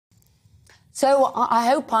So I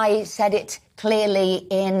hope I said it clearly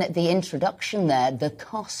in the introduction there, the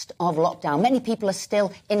cost of lockdown. Many people are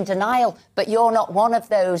still in denial, but you're not one of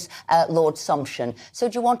those, Lord Sumption. So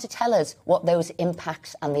do you want to tell us what those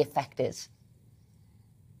impacts and the effect is?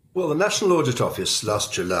 Well, the National Audit Office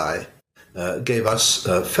last July gave us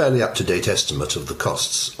a fairly up-to-date estimate of the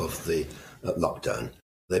costs of the lockdown.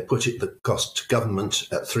 They put the cost to government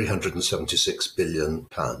at £376 billion.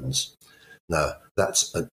 Now,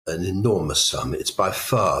 that's an enormous sum. It's by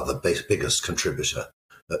far the biggest contributor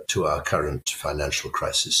to our current financial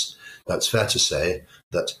crisis. Now, it's fair to say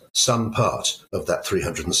that some part of that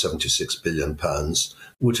 £376 billion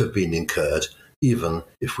would have been incurred even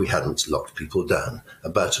if we hadn't locked people down.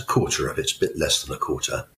 About a quarter of it, a bit less than a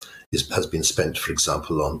quarter, has been spent, for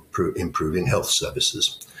example, on improving health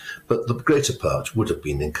services. But the greater part would have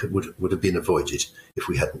been avoided if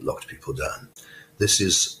we hadn't locked people down. This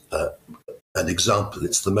is an example,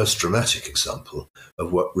 it's the most dramatic example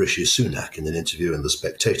of what Rishi Sunak, in an interview in The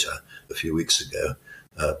Spectator a few weeks ago,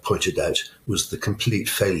 pointed out was the complete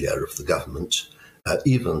failure of the government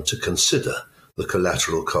even to consider the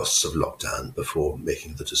collateral costs of lockdown before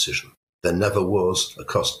making the decision. There never was a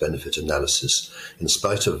cost-benefit analysis, in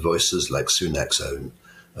spite of voices like Sunak's own,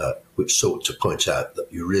 which sought to point out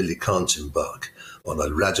that you really can't embark on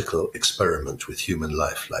a radical experiment with human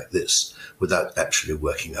life like this without actually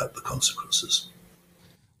working out the consequences.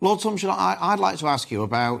 Lord Sumption, I'd like to ask you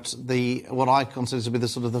about what I consider to be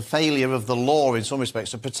the failure of the law in some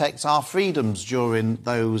respects to protect our freedoms during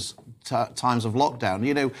those times of lockdown.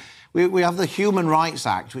 You know, we have the Human Rights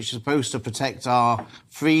Act, which is supposed to protect our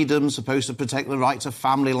freedoms, supposed to protect the right to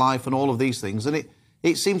family life and all of these things, and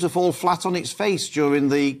it seemed to fall flat on its face during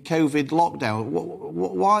the COVID lockdown.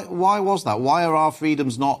 Why was that? Why are our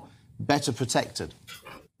freedoms not better protected?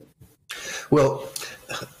 Well,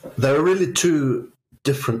 there are really two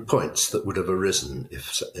different points that would have arisen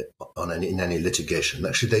in any litigation.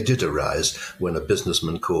 Actually, they did arise when a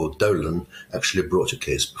businessman called Dolan actually brought a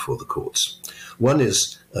case before the courts. One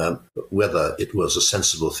is whether it was a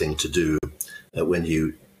sensible thing to do when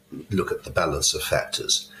you look at the balance of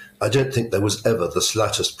factors. I don't think there was ever the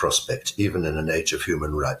slightest prospect, even in an age of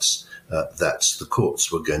human rights, that the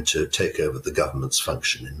courts were going to take over the government's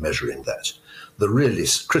function in measuring that. The really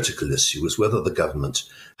critical issue was whether the government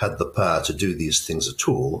had the power to do these things at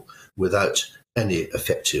all without any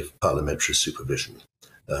effective parliamentary supervision.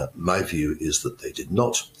 My view is that they did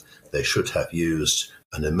not. They should have used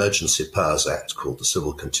an Emergency Powers Act called the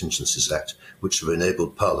Civil Contingencies Act, which would have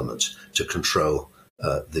enabled Parliament to control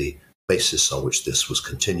the basis on which this was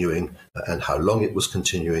continuing and how long it was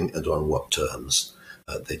continuing and on what terms.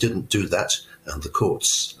 They didn't do that, and the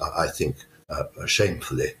courts, I think,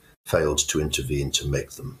 shamefully failed to intervene to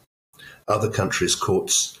make them. Other countries'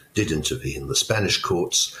 courts did intervene. The Spanish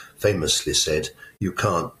courts famously said, you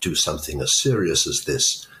can't do something as serious as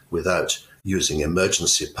this without using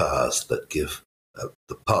emergency powers that give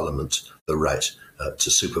the Parliament the right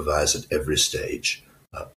to supervise at every stage.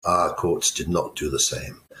 Our courts did not do the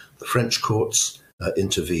same. The French courts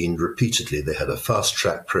intervened repeatedly. They had a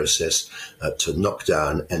fast-track process to knock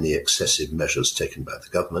down any excessive measures taken by the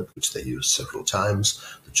government, which they used several times.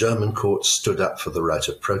 The German courts stood up for the right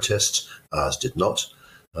of protest. Ours did not.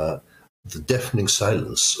 The deafening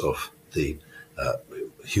silence of the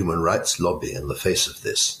human rights lobby in the face of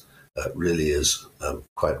this really is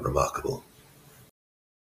quite remarkable.